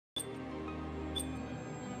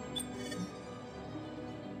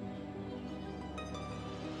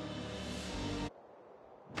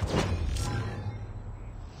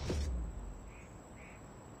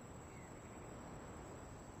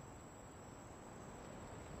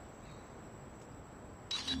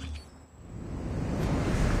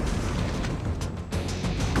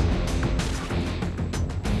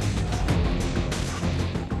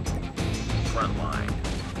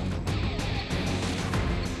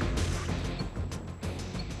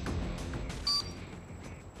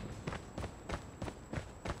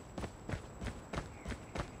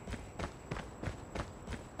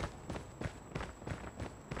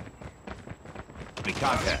Enemy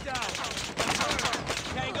contact.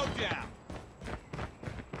 Tango down.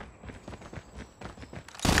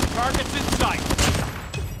 Targets in sight.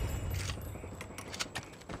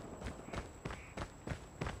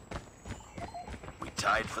 We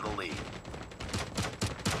tied for the lead.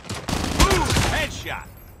 Boom! Headshot.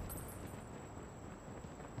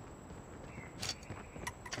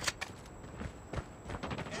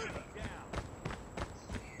 Enemy down.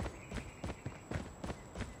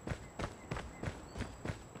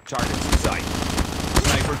 Targets in sight.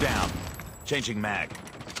 Sniper down. Changing mag.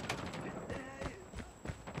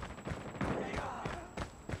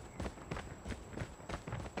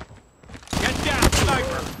 Get down,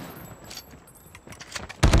 sniper.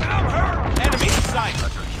 I'm hurt. Enemy in sight.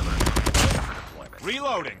 Hunter killer ready for deployment.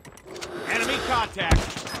 Reloading. Enemy contact.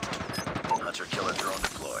 Hunter killer drone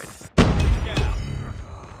deployed. Down.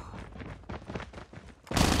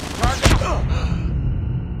 Target.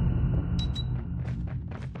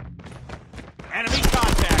 Enemy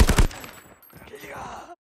contact.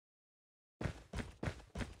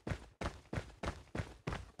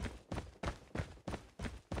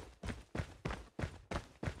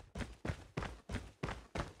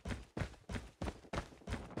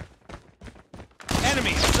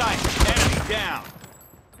 Enemy in sight. Enemy down.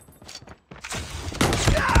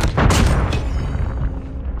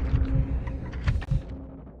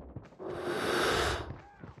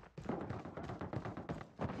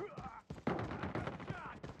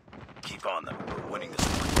 Keep on them. We're winning this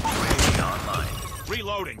one. UAV online.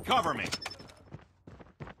 Reloading. Cover me.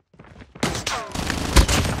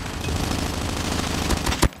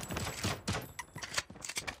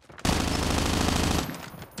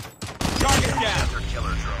 Target down. Hunter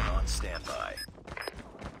killer drone on standby.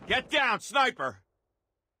 Get down, sniper.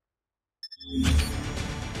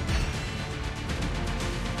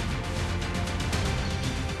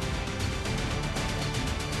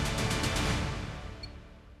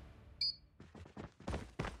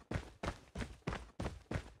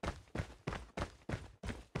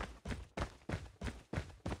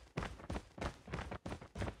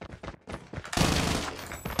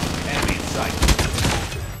 Enemy in sight.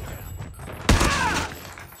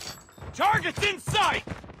 Target's in sight.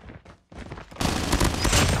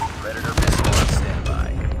 Predator missile on standby.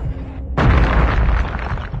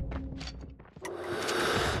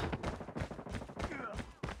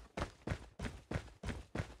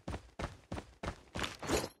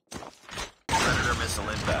 Predator missile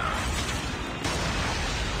inbound.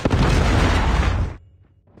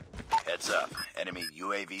 Heads up. Enemy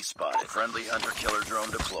UAV spotted. Friendly hunter killer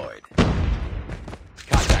drone deployed.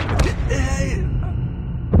 Contact.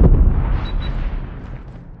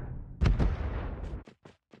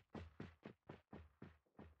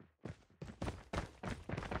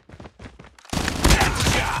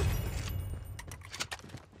 Headshot.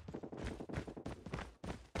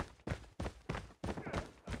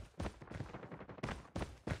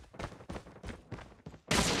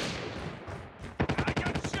 I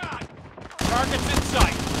got shot. Target's in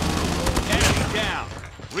sight. Enemy down.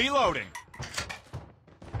 Reloading.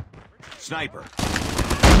 Sniper.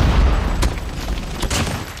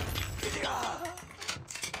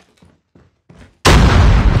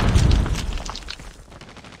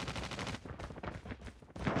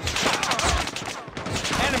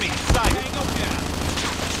 Enemy in sight. Tango down.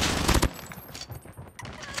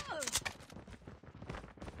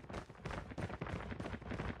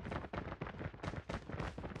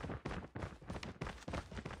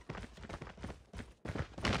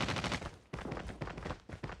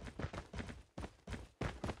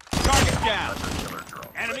 Target down. Hunter killer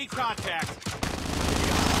drone. Enemy contact.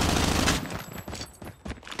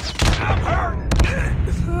 I'm hurt.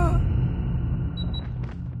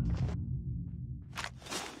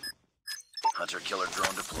 Hunter killer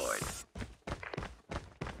drone deployed.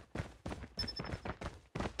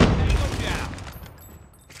 Tango down.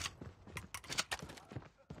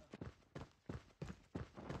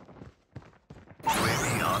 UAV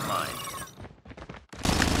online.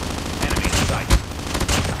 Enemy in sight.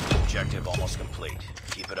 Objective almost complete.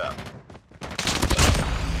 Keep it up.